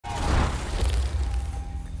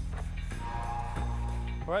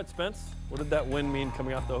All right, Spence, what did that win mean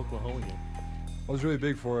coming off the Oklahoma game? It was really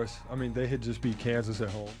big for us. I mean, they had just beat Kansas at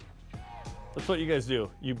home. That's what you guys do.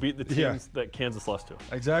 You beat the teams that Kansas lost to.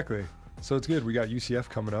 Exactly. So it's good. We got UCF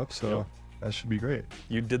coming up, so that should be great.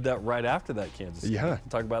 You did that right after that Kansas game. We'll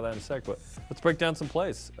talk about that in a sec, but let's break down some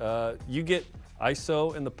plays. You get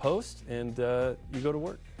ISO in the post, and you go to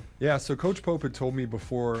work. Yeah, so Coach Pope had told me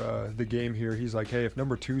before the game here, he's like, hey, if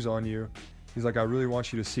number 2's on you, he's like, I really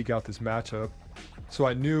want you to seek out this matchup. So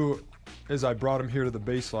I knew as I brought him here to the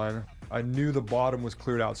baseline, I knew the bottom was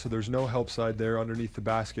cleared out, so there's no help side there underneath the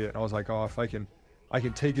basket. And I was like, oh, if I can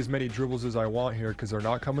take as many dribbles as I want here because they're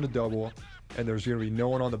not coming to double, and there's going to be no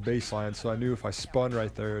one on the baseline. So I knew if I spun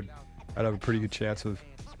right there, I'd have a pretty good chance of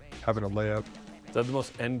having a layup. Is that the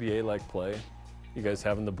most NBA-like play you guys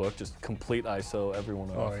have in the book? Just complete ISO, everyone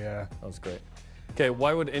off. Oh, yeah. That was great. Okay,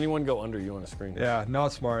 why would anyone go under you on a screen? Yeah,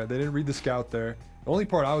 not smart. They didn't read the scout there. The only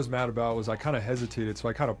part I was mad about was I kind of hesitated, so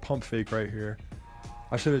I kind of pump fake right here.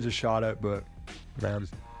 I should have just shot it, but man.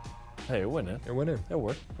 Hey, it went in. It went in. It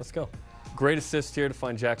worked. Let's go. Great assist here to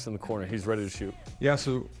find Jackson in the corner. He's ready to shoot. Yeah,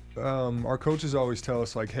 so our coaches always tell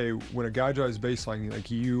us, like, hey, when a guy drives baseline,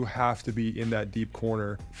 like, you have to be in that deep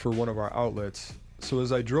corner for one of our outlets. So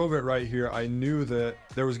as I drove it right here, I knew that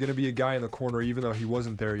there was going to be a guy in the corner, even though he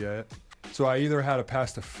wasn't there yet. So I either had to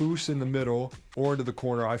pass to Foose in the middle or into the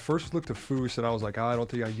corner. I first looked to Foose, and I was like, I don't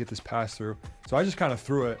think I can get this pass through. So I just kind of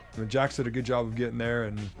threw it. And Jax did a good job of getting there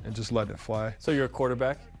and just letting it fly. So you're a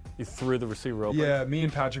quarterback? You threw the receiver open? Yeah, me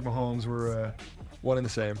and Patrick Mahomes were one and the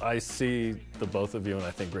same. I see the both of you, and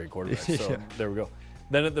I think great quarterbacks. So there we go.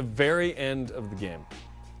 Then at the very end of the game,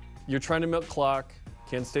 you're trying to milk clock.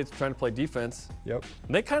 Kansas State's trying to play defense. Yep.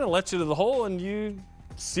 And they kind of let you to the hole, and you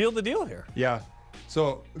sealed the deal here. Yeah.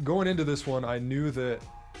 So going into this one, I knew that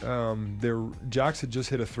Jax had just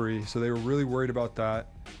hit a 3, so they were really worried about that.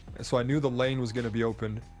 So I knew the lane was going to be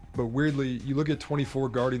open. But weirdly, you look at 24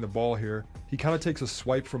 guarding the ball here. He kind of takes a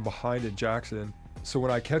swipe from behind at Jackson. So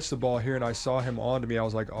when I catch the ball here and I saw him onto me, I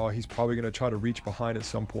was like, oh, he's probably going to try to reach behind at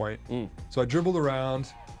some point. So I dribbled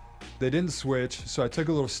around. They didn't switch, so I took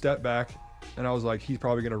a little step back, and I was like, he's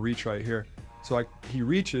probably going to reach right here. So he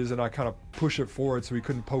reaches, and I kind of push it forward so he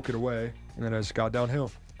couldn't poke it away, and then I just got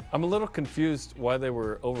downhill. I'm a little confused why they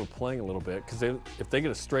were overplaying a little bit, because if they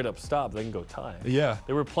get a straight-up stop, they can go tie. Yeah.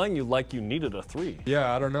 They were playing you like you needed a 3.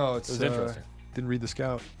 Yeah, I don't know. It was interesting. Didn't read the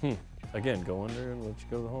scout. Again, go under and let you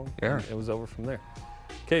go to the home. Yeah. It was over from there.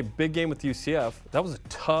 Okay, big game with UCF. That was a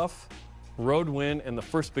tough road win and the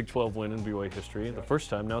first Big 12 win in BYU history. The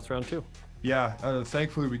first time, now it's round 2. Yeah,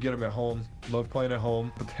 thankfully we get them at home. Love playing at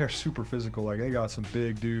home, but they're super physical. Like, they got some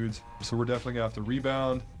big dudes. So we're definitely gonna have to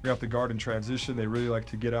rebound. We're gonna have to guard in transition. They really like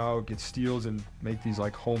to get out, get steals, and make these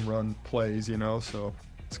like home run plays, you know? So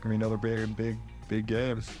it's gonna be another big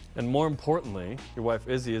game. And more importantly, your wife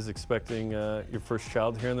Izzy is expecting your first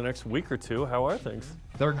child here in the next week or 2. How are things?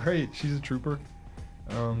 They're great. She's a trooper.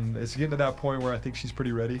 It's getting to that point where I think she's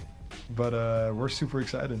pretty ready, but we're super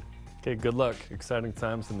excited. Okay, good luck. Exciting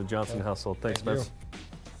times in the Johnson household. Thanks, Spence. Thank you.